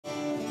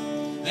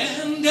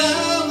And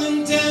I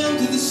went down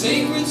to the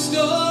sacred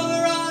store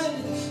where I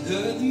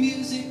heard the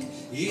music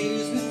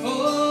years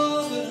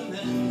before, but a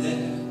man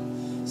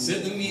there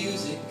said the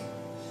music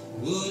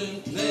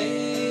wouldn't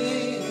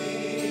play.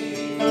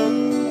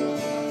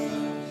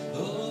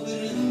 Oh, but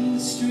in the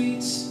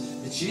streets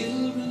the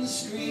children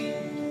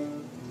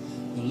screamed,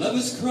 the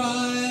lovers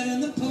cried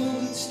and the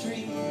poets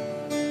streamed.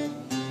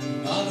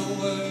 Not a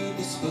word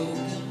was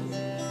spoken,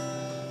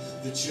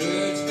 the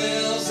church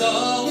bells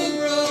all were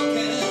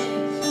broken,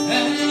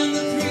 and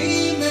the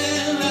three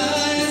men I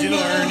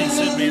admired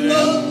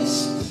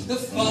most, the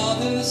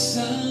Father, the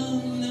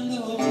Son, and the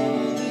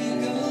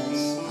Holy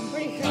Ghost,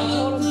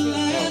 caught the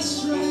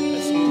last rain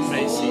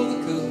for the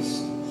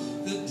coast,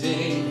 the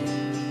day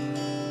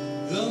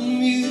the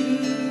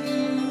music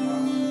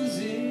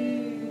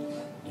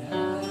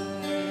died.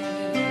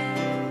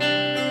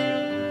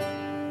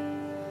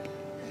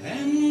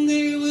 And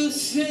they were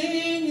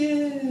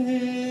singing,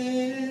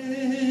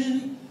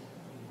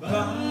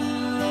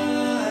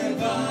 bye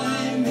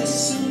bye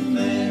Miss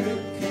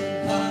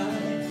American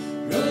Pie,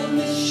 rode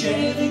the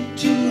Chevy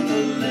to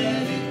the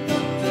levee,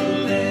 but the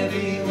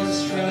levee was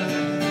dry.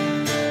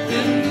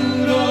 Them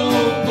good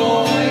old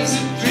boys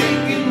are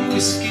drinking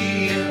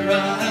whiskey and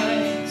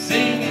rye,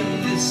 singing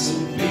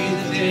this'll be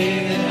the day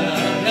that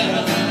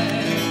I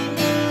die.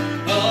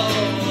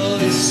 Oh,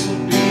 this'll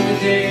be the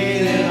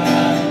day that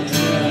I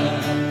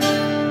die.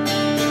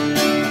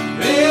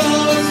 They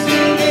all were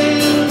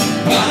singing,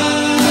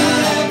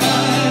 bye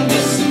bye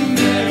Miss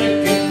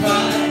American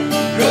Pie,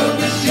 drove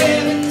the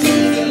Chevy to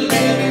the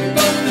levee,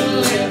 but the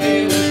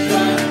levee was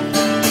dry.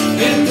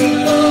 Them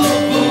good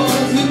old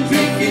boys were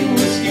drinking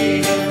whiskey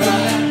and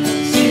rye,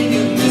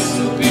 singing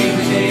this'll be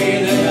the day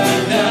that I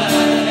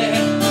die.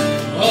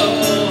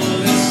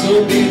 Oh,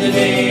 this'll be the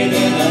day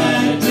that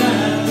I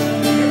die.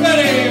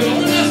 Everybody,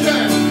 one last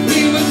time.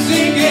 We were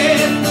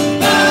singing,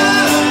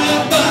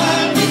 bye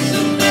bye Miss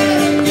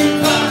American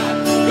Pie,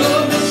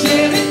 drove the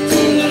Chevy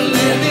to the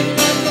levee,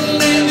 but the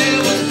levee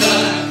was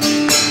dry.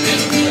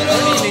 Them good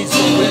old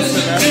boys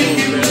were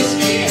drinking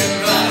whiskey and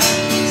rye,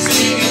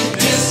 singing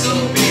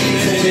this'll be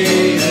the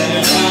day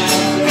that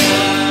I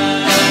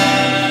die.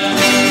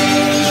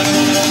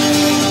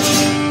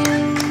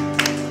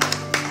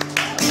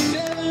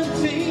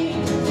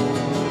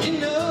 17, you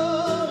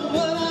know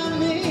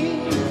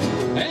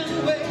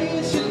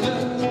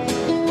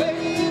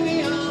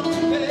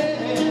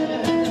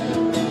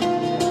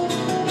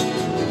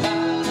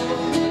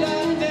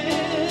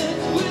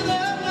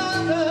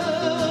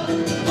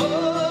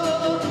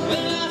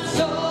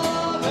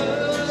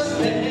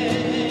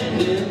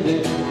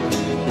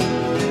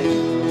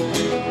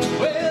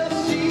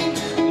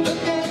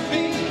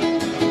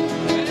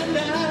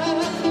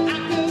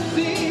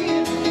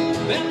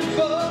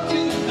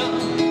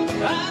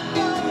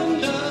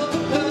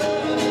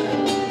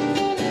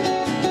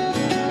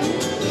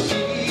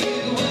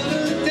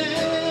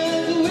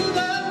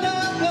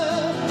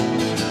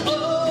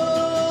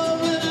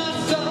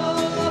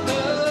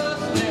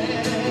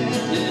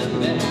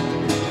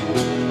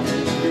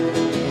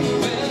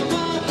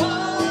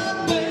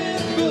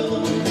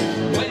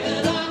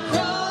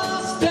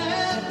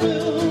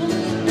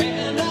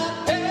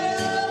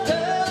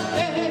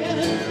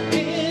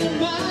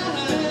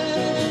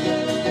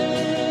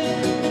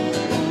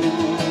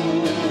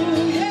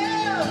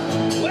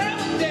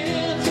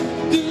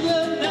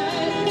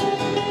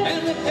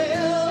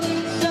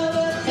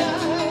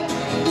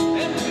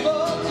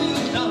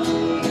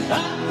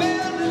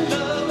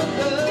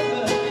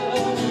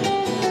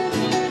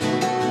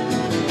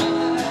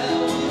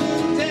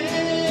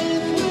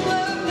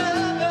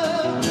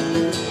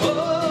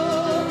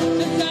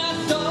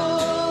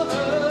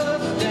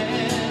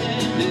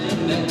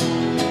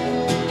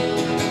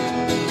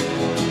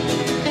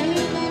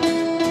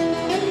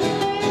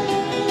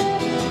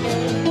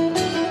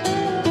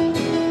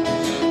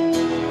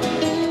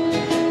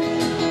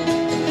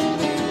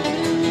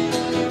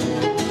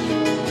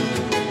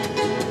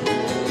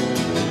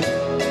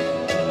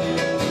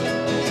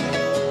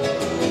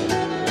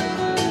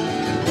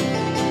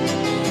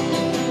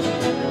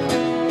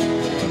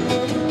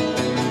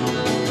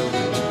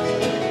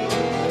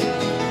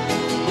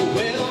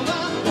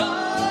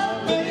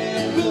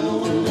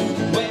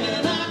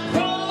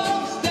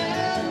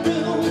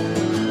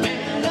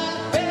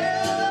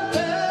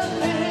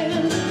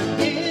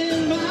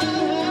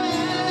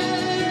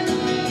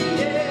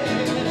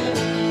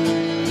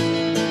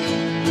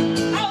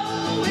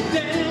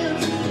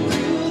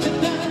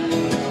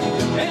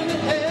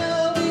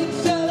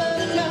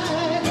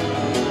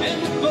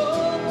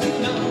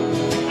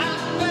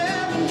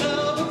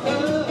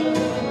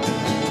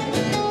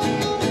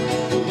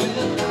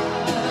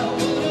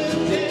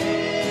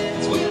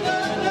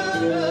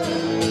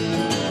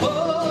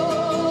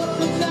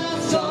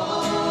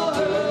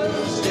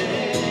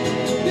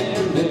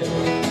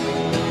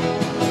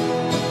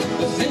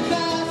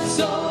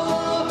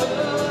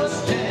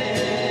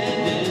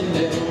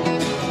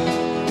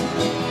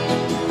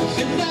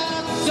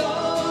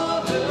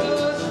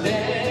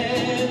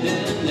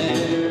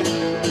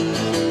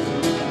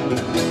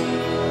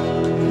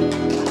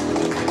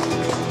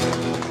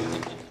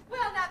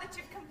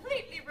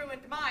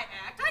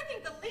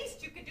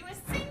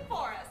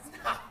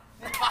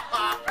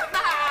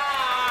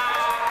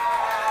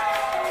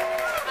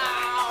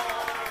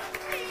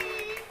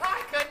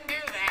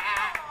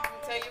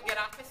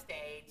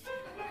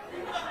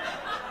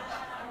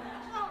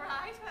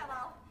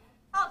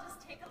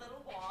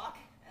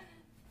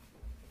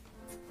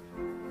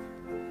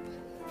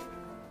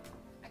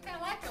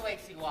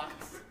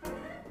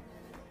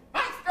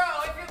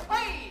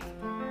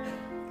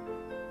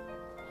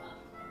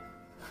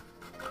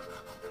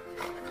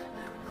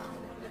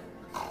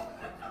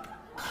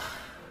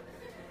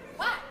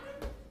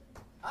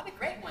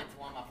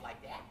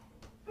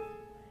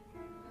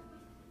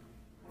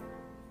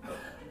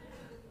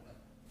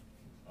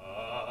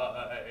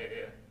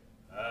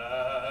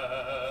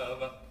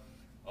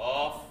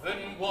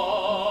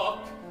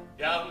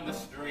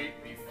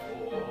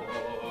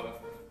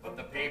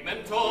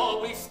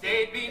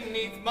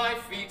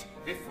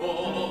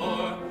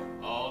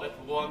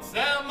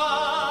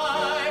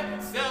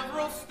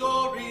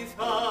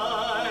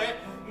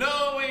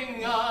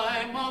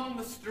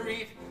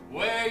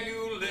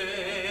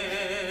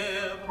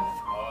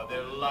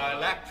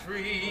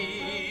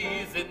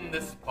in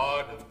this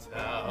part of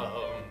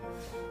town.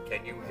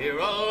 Can you hear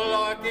a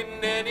lark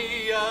in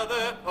any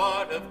other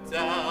part of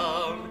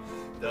town?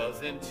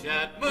 Does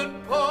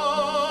enchantment pour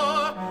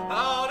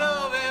out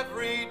of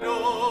every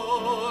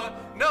door?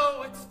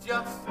 No, it's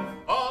just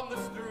on the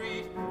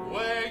street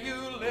where you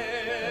live.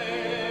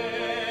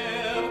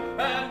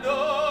 And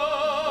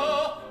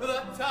oh,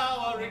 the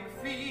towering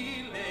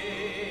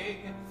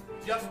feeling,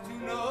 just to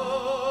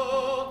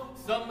know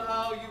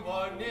somehow you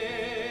are near.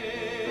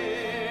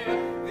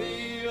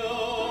 The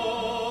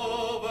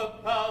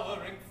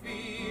overpowering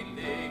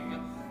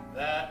feeling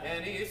that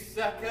any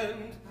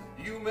second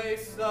you may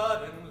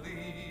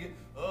suddenly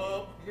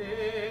appear.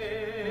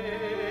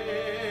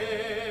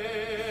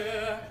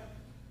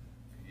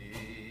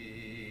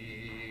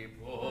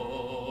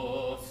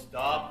 People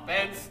stop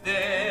and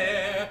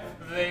stare,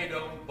 they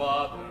don't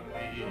bother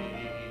me,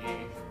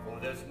 for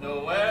there's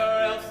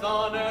nowhere else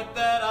on earth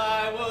that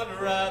I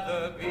would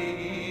rather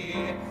be.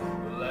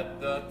 Let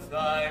the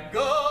time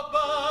go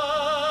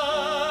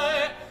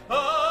by. I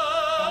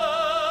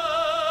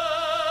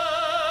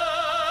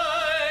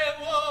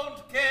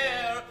won't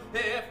care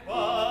if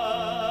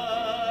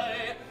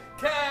I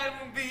can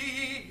be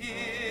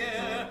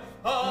here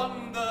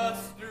on the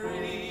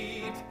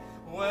street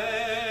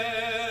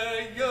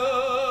where you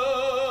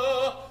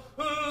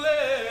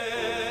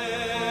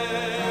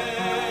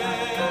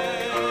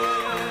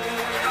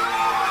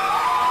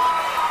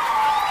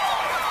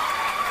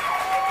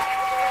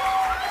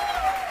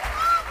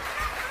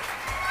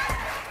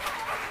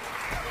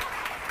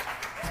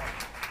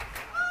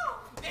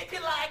Did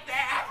you like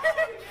that?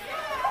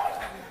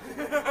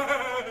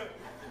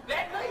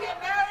 Then will you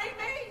marry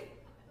me?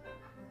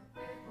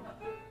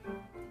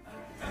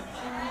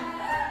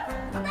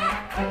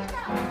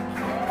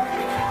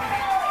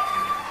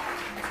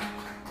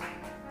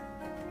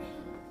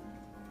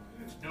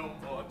 There's no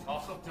more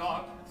toss of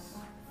darkness.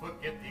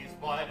 Forget these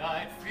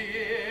wide-eyed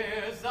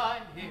fears.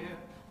 I'm here.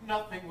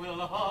 Nothing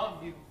will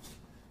harm you.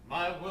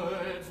 My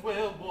words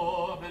will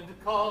warm and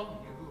calm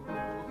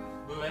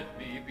you. Let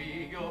me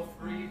be your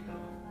freedom.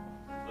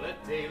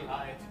 Let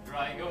daylight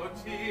dry your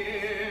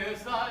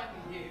tears. I'm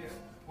here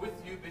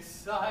with you,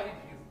 beside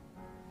you,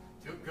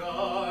 to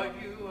guard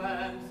you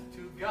and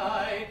to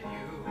guide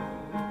you.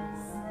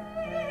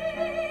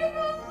 Say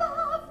you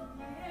love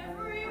me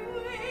every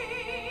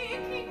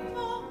waking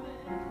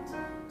moment.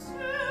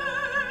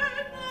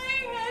 Turn my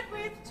head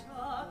with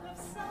talk of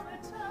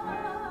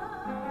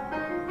summertime.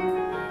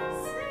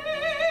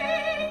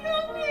 Say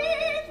you'll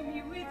need me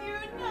with you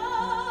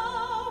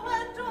now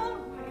and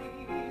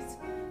always.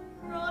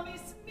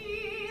 Promise me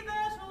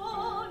that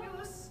all you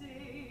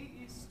say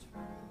is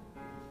true.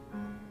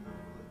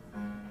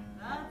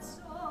 That's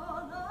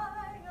all I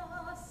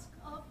ask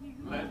of you.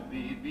 Let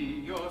me be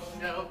your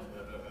shelter.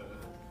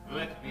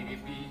 Let me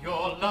be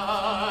your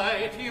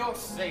light. You're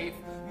safe.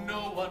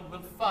 No one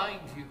will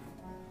find you.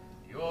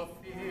 Your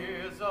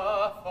fears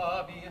are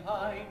far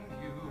behind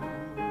you.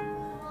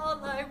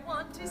 All I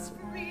want is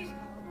freedom,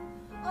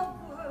 a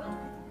world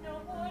with no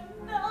more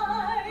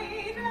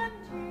night, and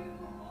you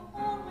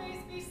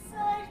always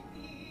beside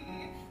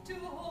me, to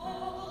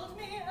hold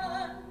me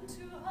and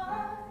to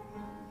hide.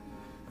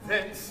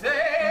 Then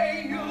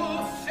say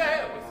you'll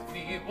share with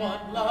me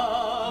one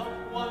love,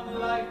 one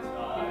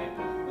lifetime.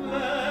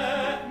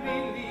 Let me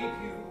lead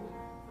you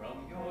from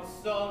your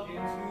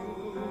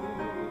solitude.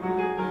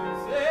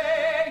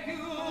 Say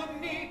you'll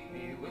need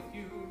me with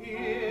you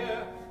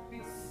here,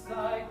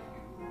 beside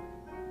you.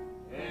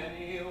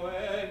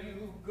 Anywhere you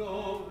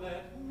go, let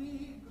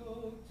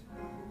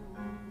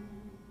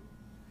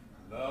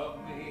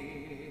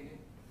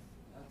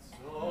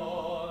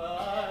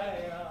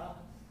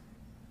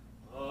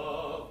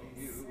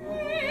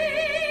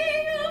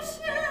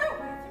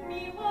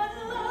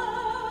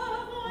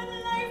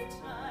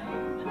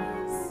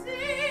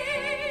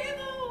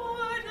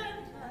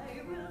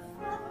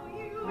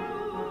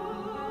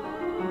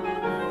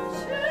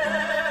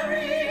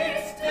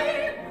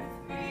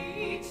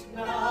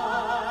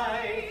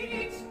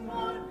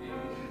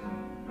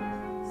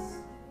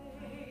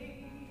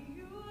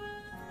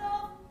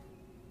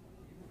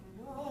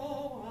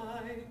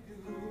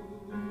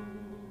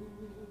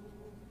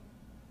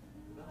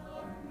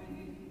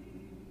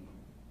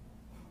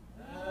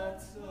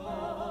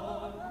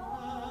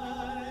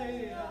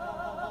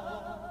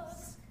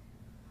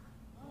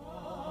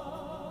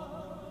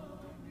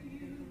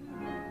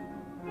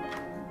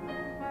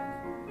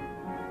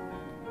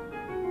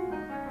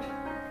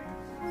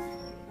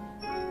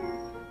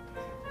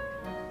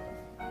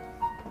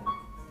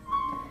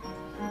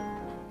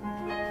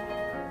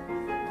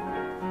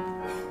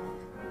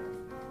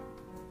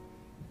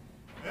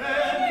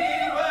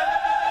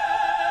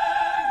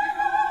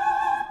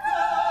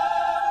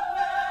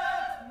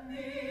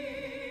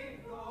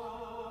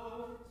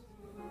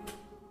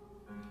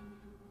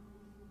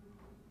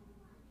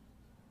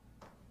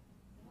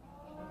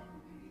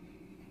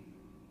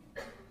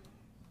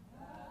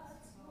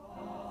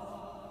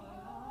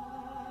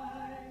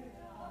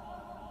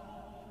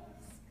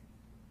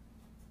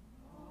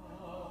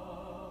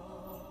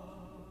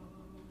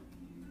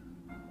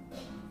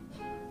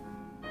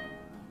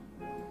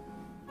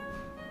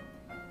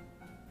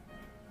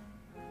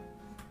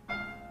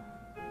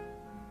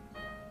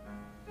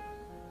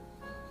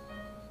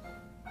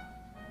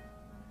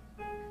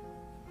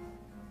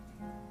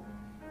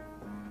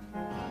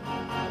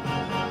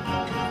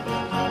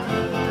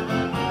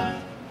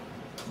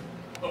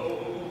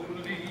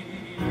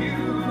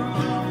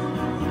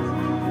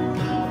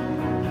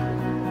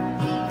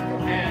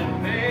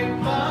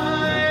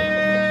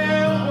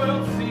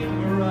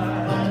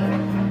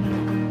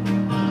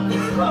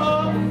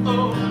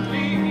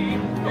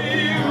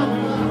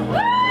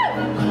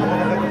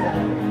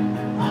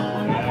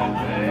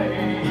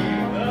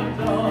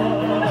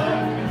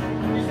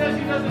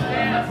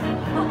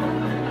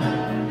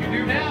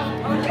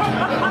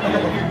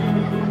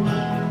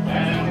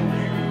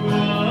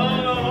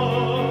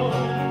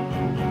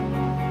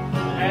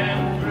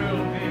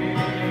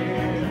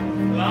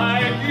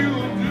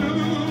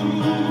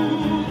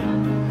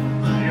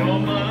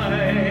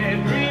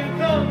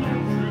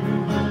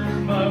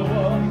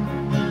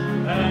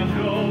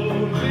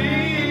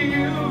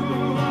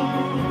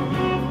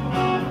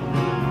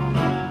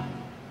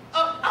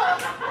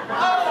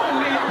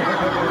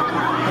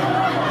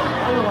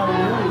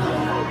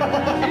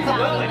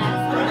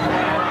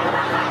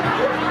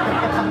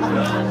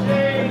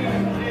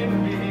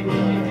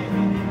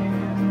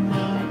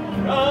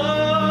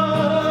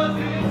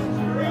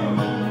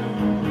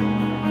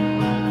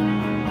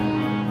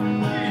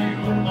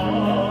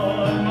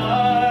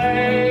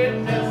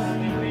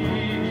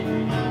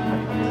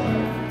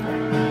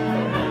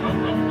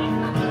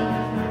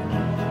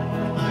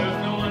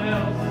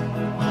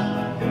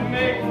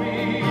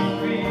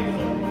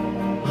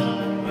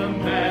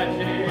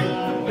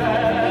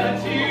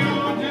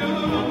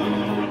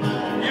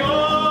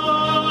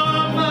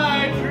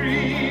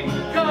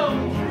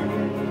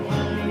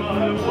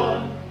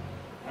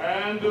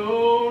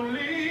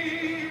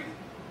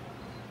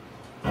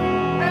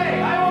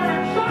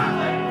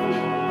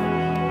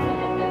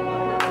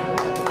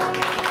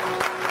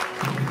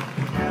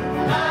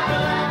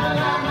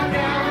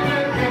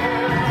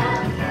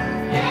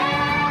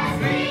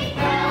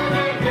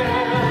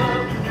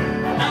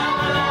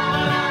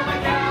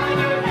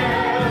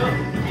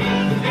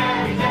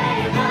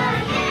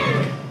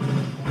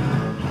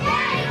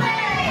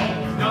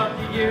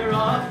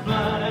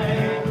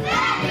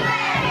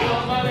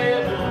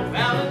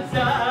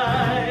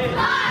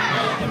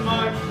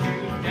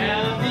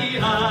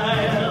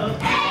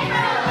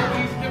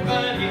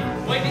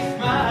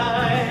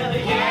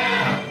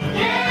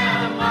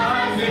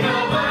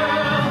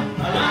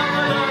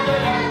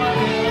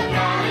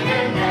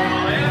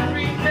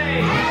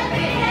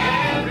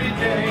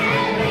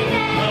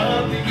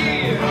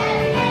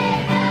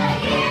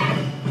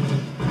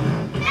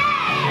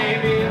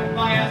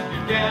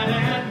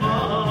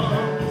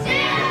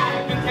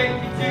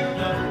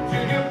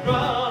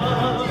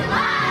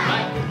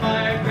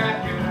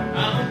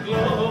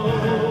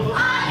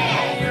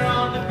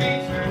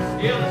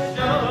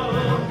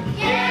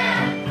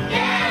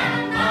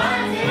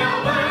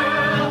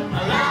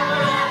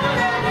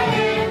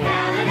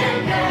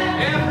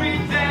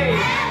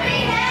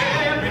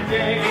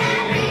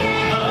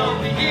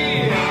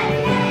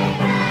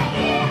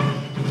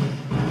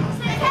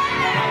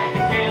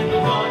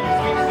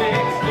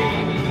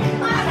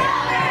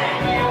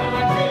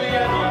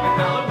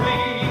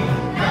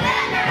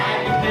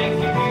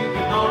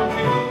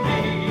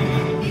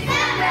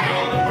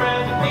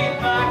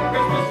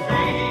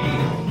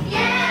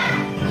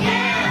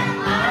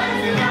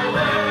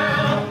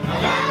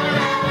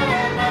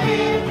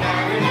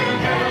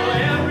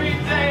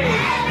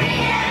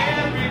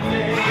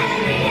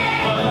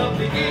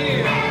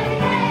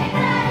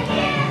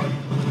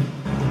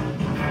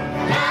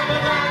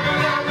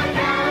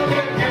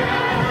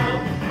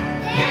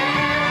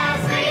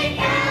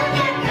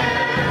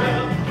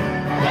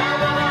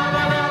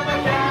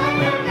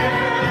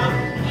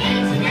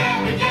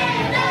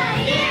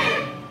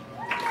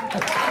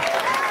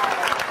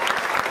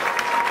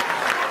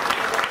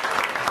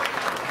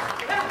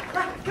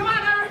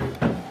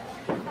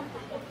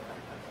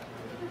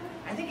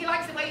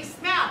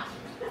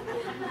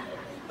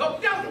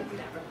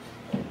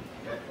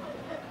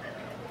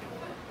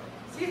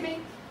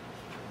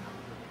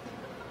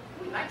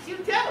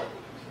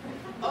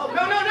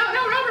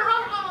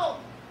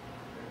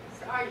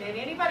did.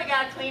 Anybody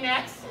got a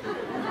Kleenex?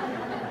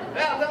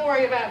 Well, don't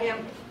worry about him.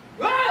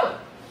 Whoa!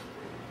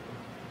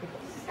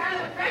 This is kind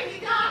of a crazy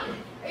dog.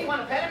 Hey, you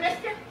want to pet him,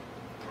 mister?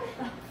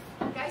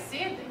 Guy's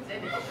seeing things,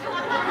 isn't he?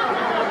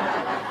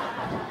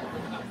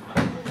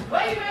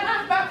 Well, you may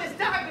laugh about this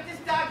dog, but this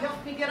dog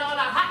helps me get all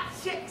the hot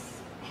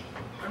chicks.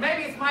 Or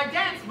maybe it's my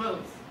dance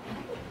moves.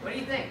 What do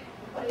you think?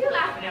 What are you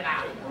laughing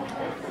about?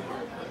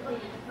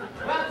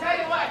 Well, I'll tell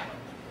you what.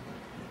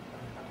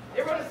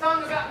 They wrote a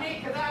song about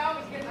me because I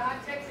always get the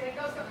hot chicks, and it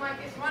goes something like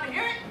this. You want to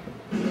hear it?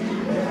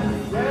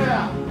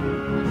 Yeah.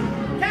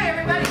 Okay,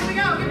 everybody, here we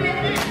go. Give me a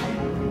minute.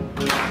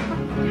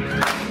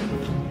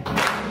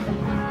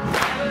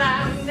 Well,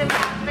 I'm the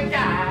type of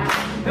guy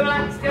who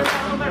likes to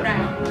roam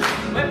around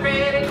where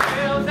pretty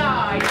girls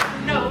are. You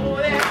know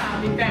that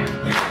I'll be found.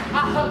 I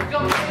hug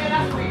them and I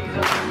squeeze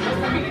them.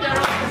 They're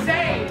all the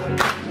same.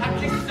 I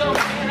kiss them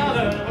and I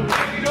love them.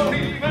 They don't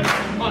even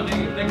wonder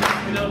if they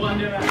call me the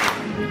Wonder Rat.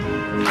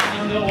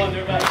 I'm the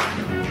Wonder Rat. I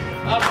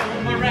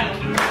roam around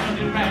and round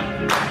and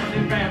round and round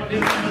and round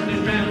and round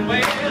and round.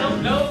 Well,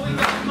 Chloe's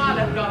on my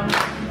left arm,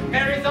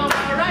 Mary's on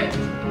my right.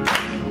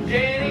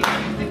 Jenny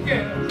is the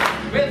girl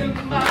with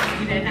whom I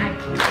meet at night.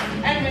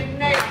 And when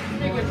they ask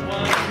me which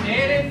one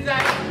it is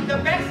I'm the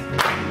best,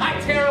 I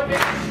tear a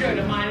big shirt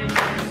of mine and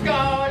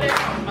scarlet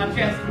on my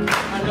chest.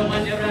 I'm the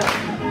Wonder Rat.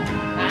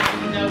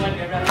 I'm the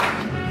Wonder Rat.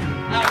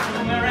 I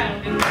roam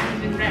around and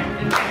round and round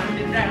and round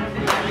and round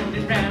and round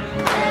and round.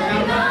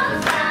 Well,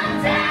 goes from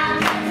town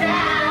to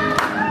town,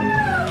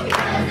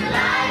 because the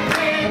life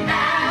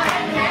without a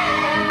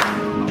care.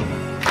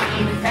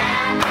 He's as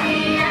happy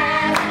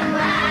as a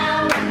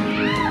clown.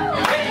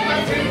 With my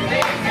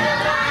toothpaste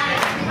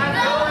alive, I'm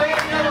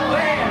going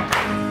nowhere.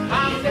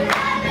 I'm the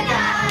The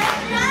guy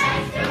who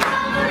likes to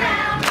roam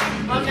around,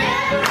 I'm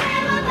never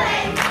in my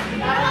place,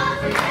 goes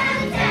from town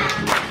to town.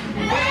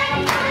 And when he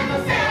finds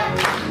himself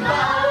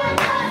following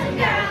boys and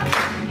girls,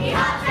 he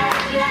hops out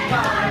to that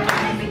car and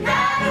rides the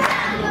crowd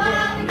around the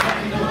world because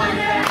he's a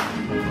wonder.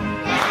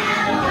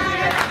 Yeah, the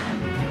wonder.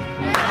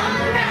 And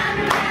roams around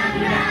and round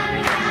and round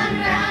and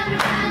round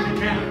and round and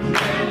round.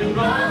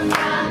 Goes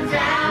from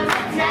town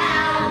to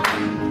town,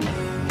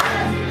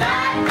 does he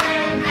like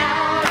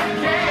without a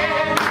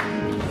care?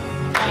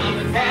 I'm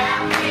as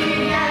happy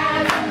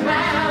as a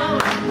clown.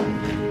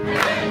 And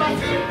with my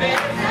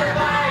toothpaste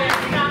alive,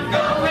 I'm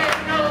going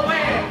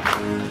nowhere.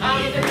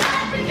 I'm the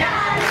Type of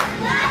guy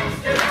who likes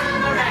to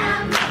roam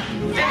around,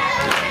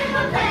 never in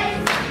one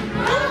place,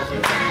 moves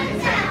from town to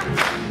town.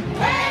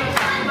 When he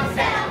finds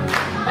himself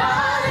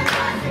falling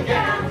across the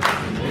ground,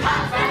 he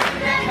hops out of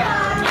that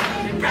car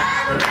and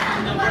drives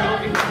around the world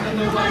because of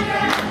the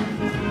wonder.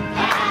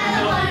 Yeah,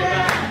 the wonder.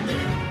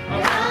 I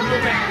roam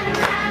around and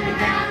round and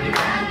round and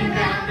round and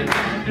round and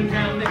round and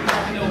round. They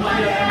call me the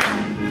Wonder Rat.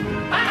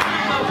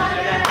 I'm the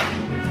Wonder Rat.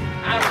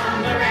 I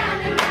roam around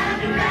and round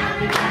and round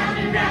and round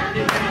and round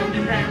and round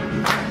and round.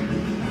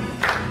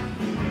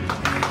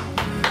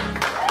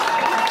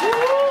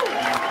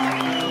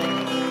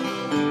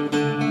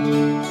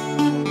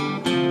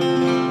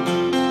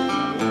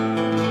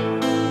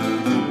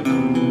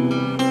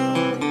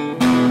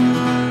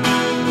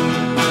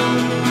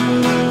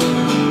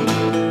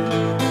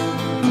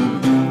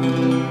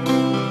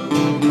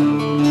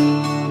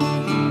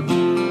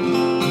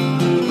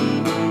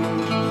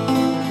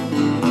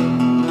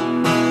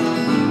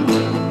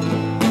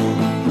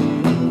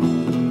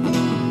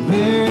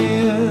 There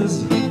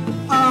is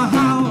a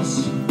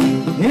house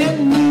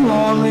in New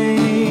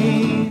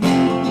Orleans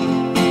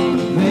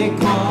they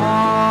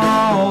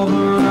call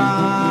the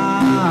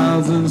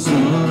Rising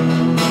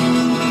Sun.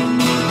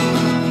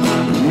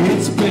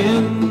 It's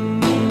been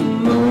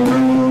the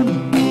room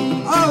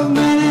of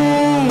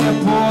many a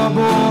poor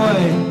boy,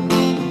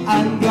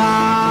 and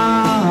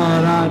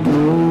God, I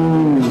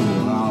know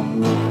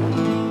I'm one.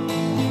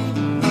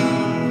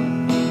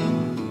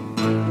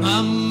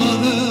 My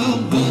mother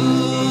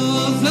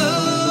was a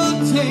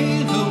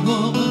tailor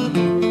woman.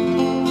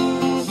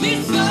 She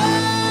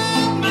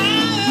sewed my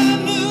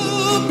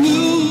new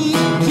blue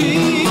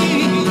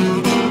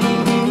jeans.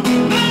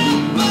 My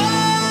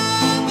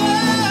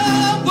father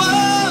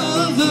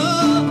was a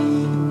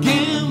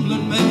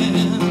gambling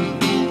man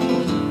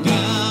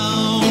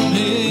down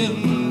in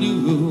New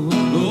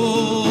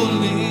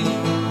Orleans.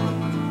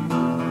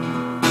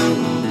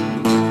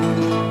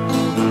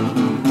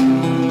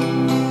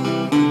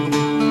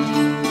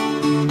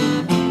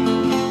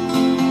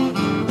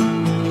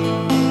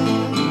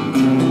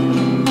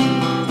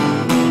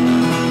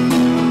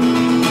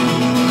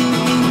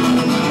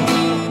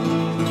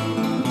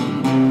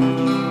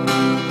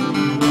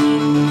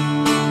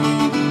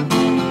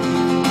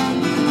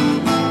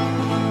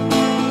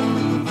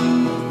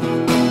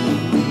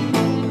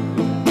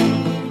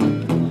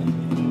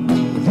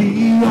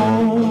 The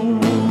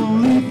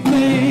only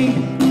thing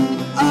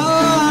a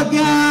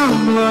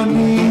gambler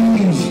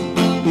needs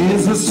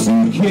is a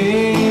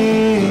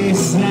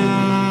suitcase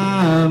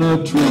and a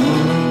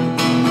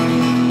trunk.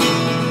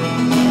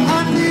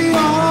 And the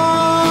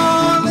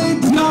only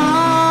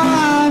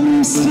time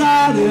he's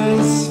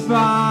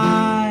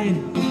satisfied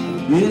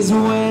is is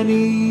when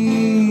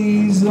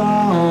he's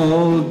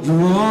all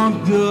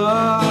drunk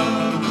up.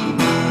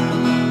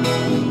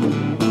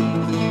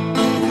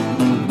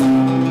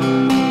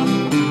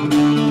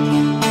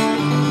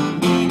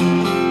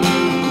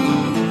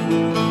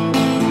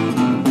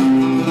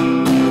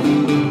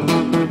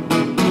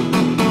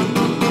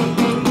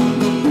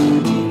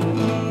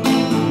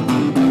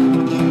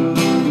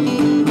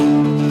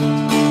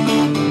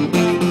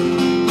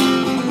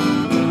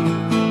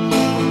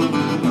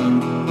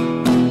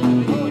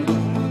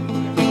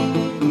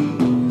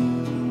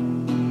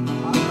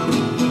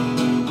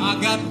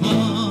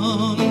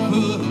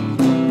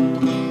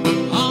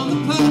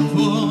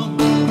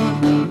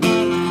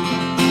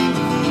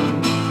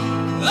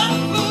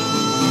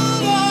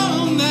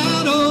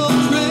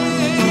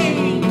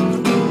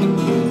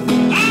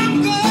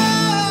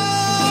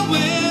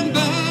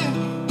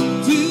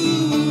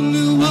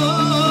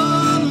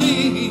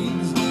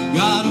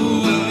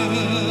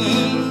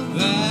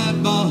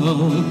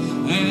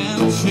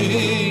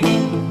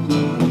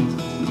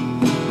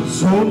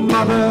 So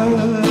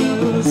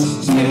mothers,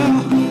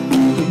 tell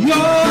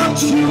your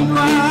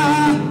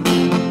children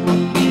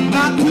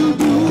not to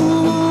do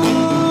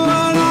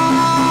what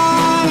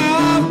I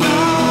have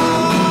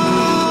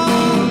done.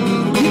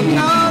 Give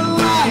your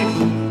life,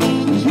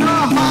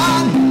 your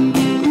heart,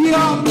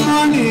 your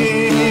money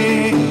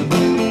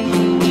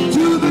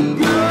to the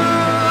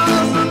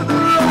girls of the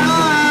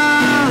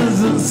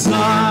rising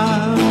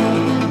sun.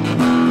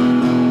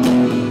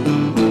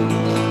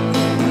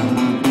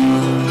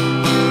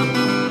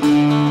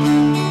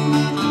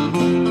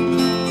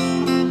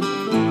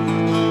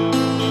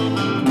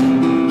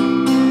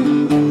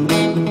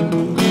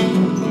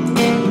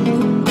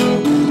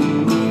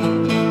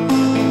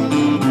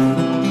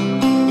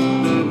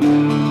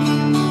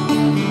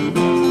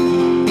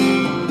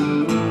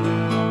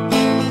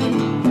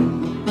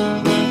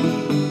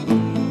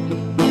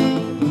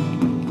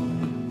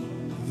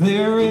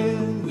 There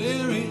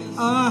is a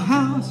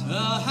house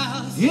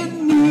in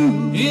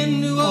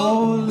New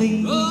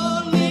Orleans.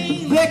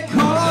 They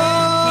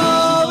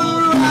call the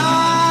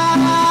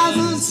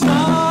rising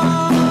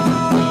sun.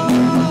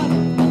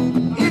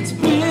 It's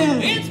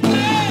been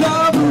the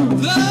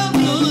root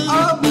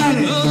of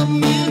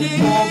many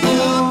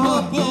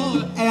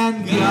and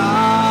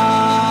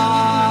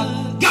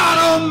God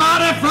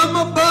Almighty from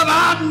above,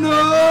 I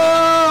know.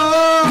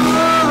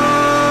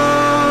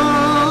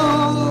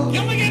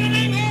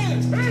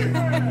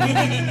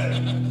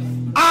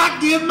 I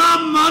give my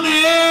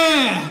money,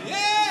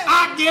 I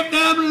give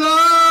them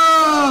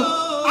love,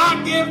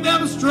 I give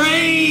them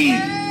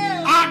strength,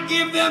 I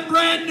give them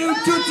brand new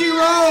Tootsie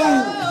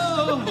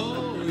Roll.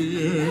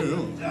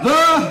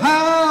 The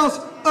house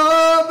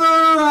of the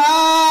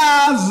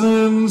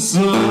rising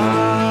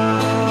sun.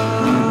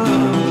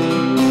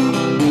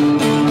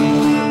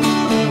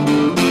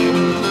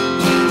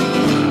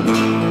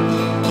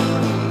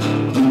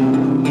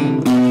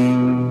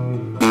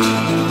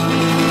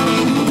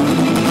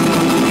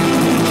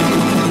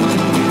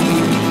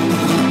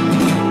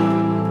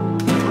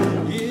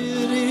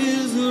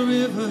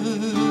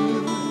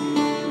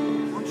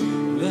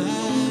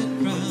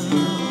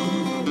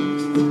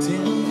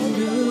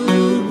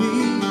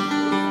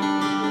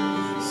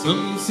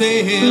 Some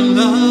say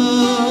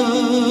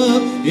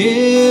love,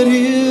 it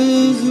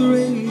is a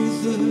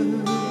razor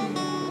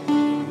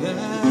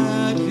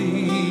that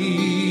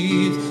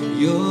leaves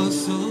your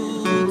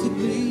soul to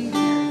bleed.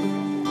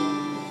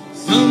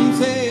 Some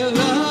say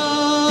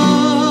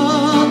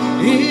love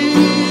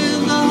is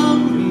the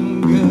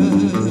hunger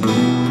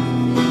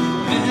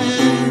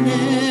and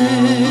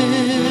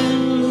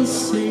endless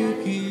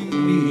sinking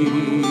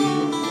need.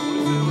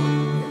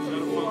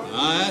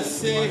 I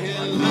say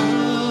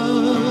love,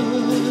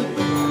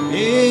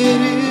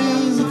 it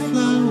is a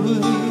flower,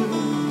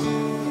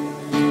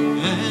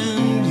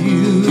 and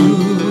you,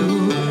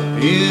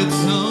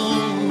 it's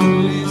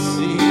only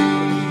seed.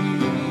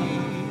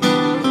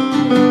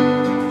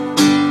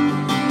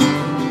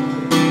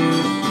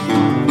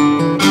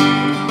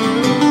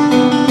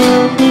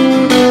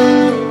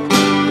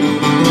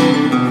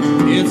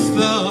 It's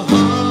the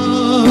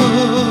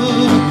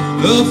heart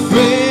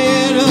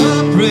afraid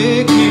of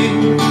breaking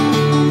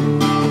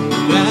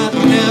that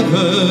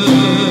never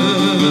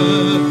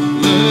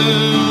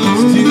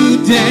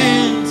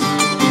dance.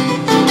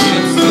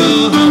 It's the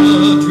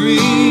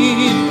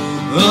dream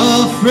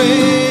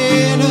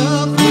afraid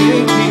of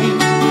waking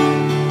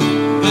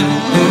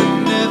that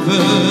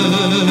never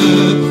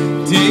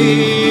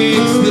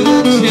takes the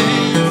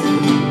chance.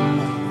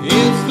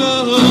 It's the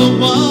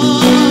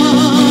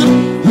one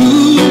who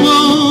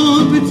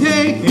won't be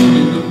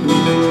taken,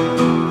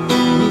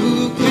 who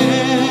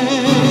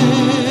cannot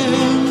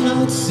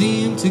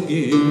seem to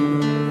give.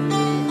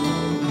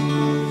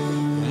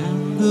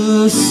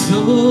 The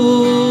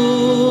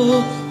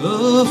soul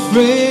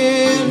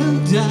afraid of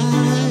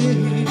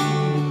dying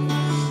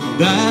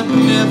that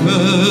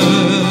never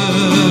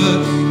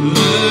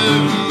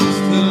learns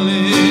to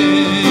live.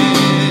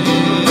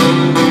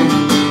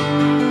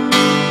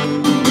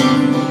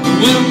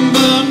 When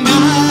the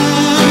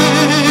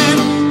night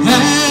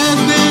has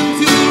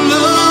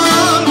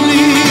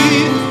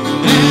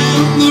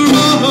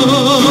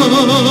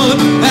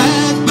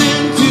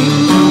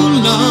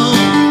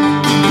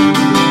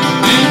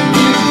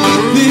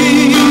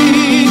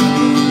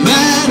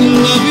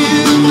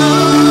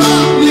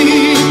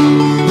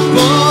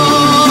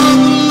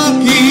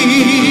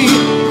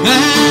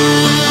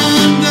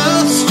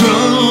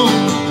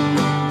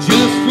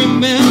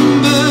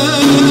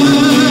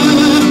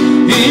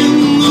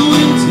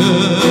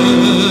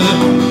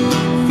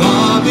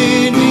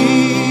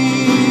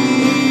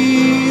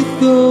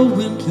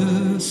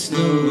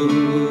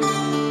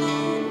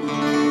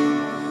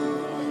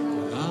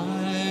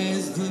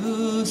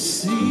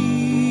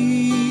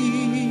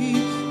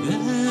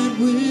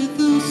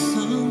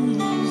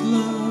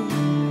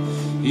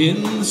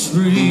in the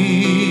spring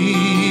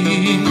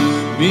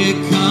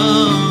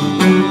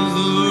becomes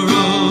the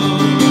road.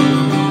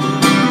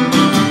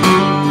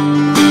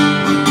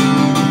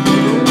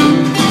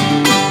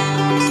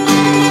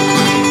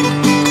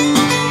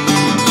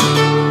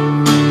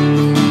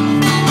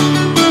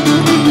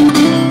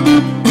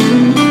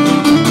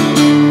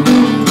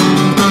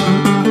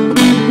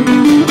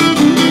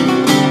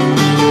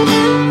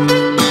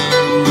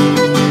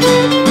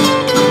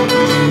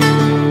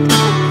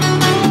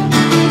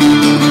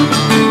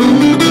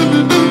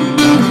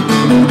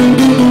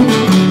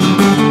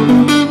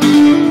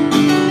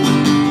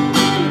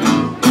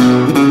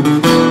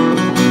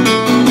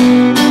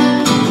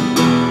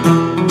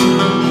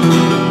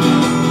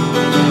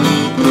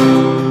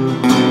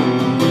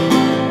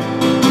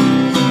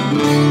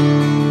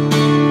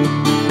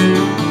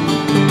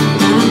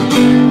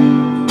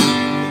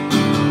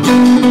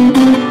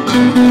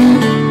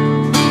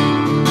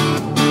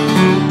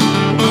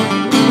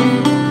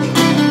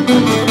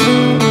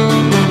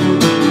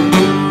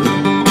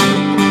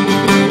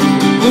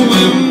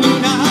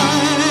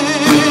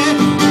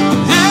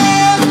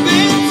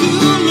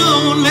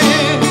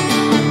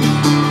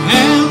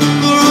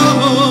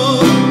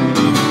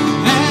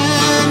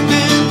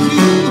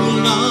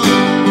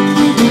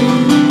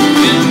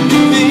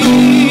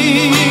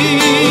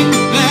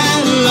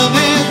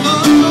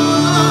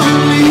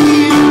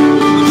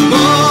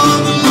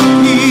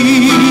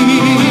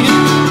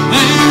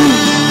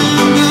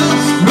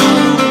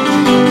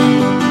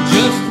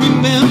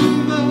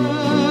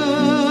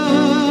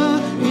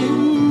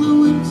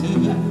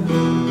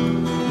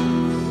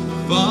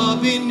 Far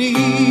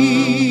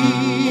beneath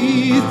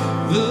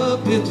the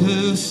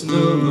bitter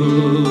snow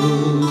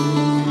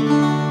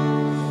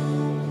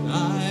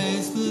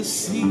lies the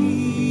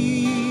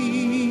sea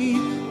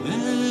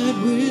that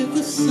with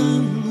the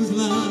sun's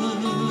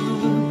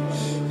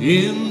love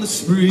in the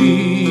spring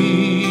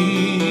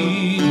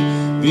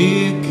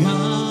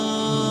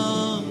becomes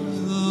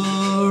the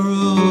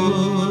road.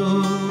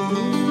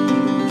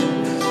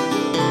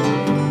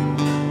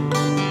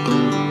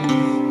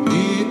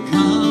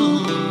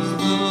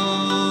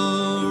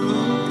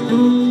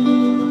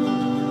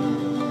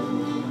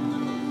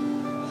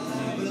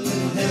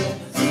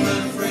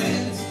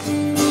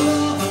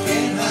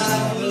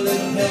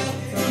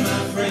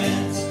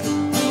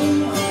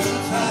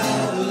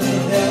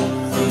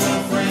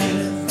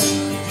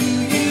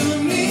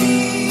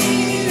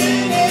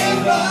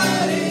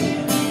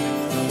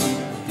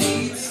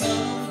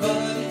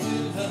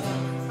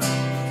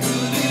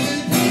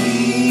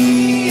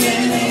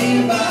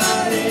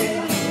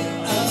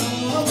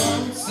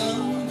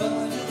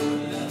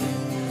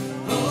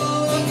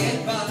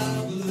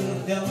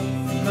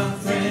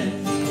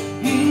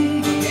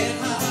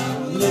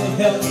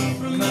 Help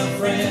from my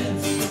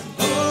friends.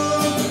 Oh,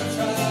 I'm gonna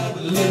try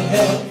with a little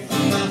help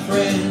from my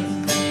friends.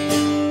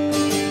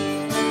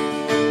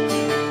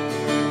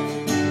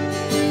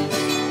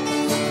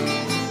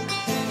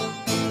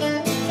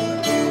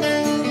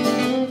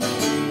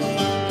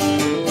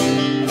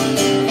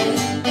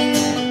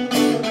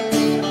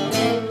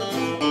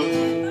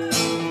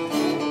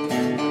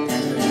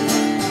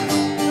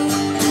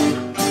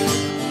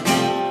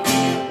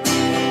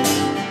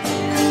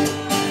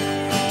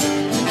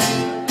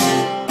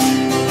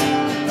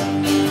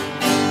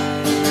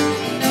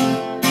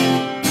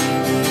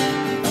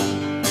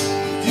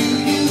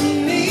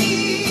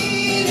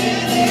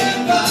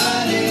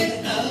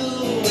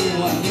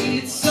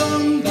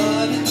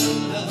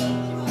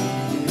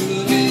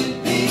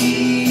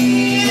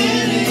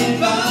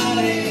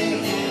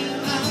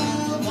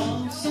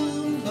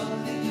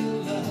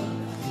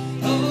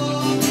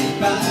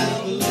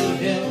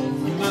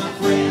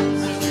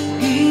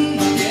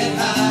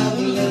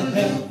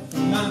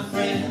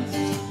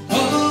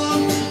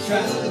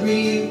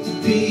 To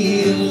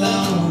be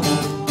alone.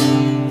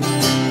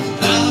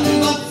 How do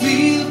I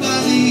feel by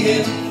the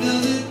end of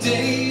the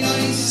day? Are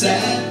you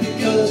sad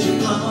because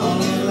you're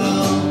all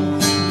alone?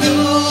 No,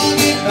 I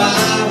get by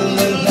with a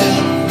little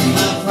help from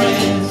my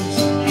friends.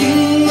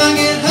 I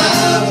get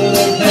high with a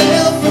little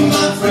help from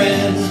my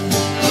friends.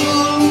 Oh,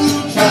 I'm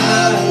gonna try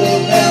a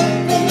little help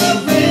from my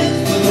friends,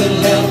 with a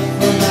little help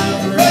from my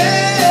friends.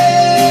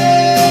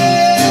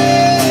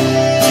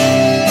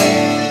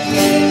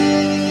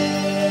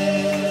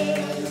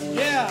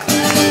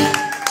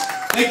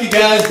 Thank you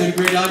guys, been a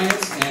great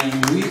audience, and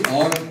we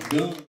are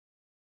done.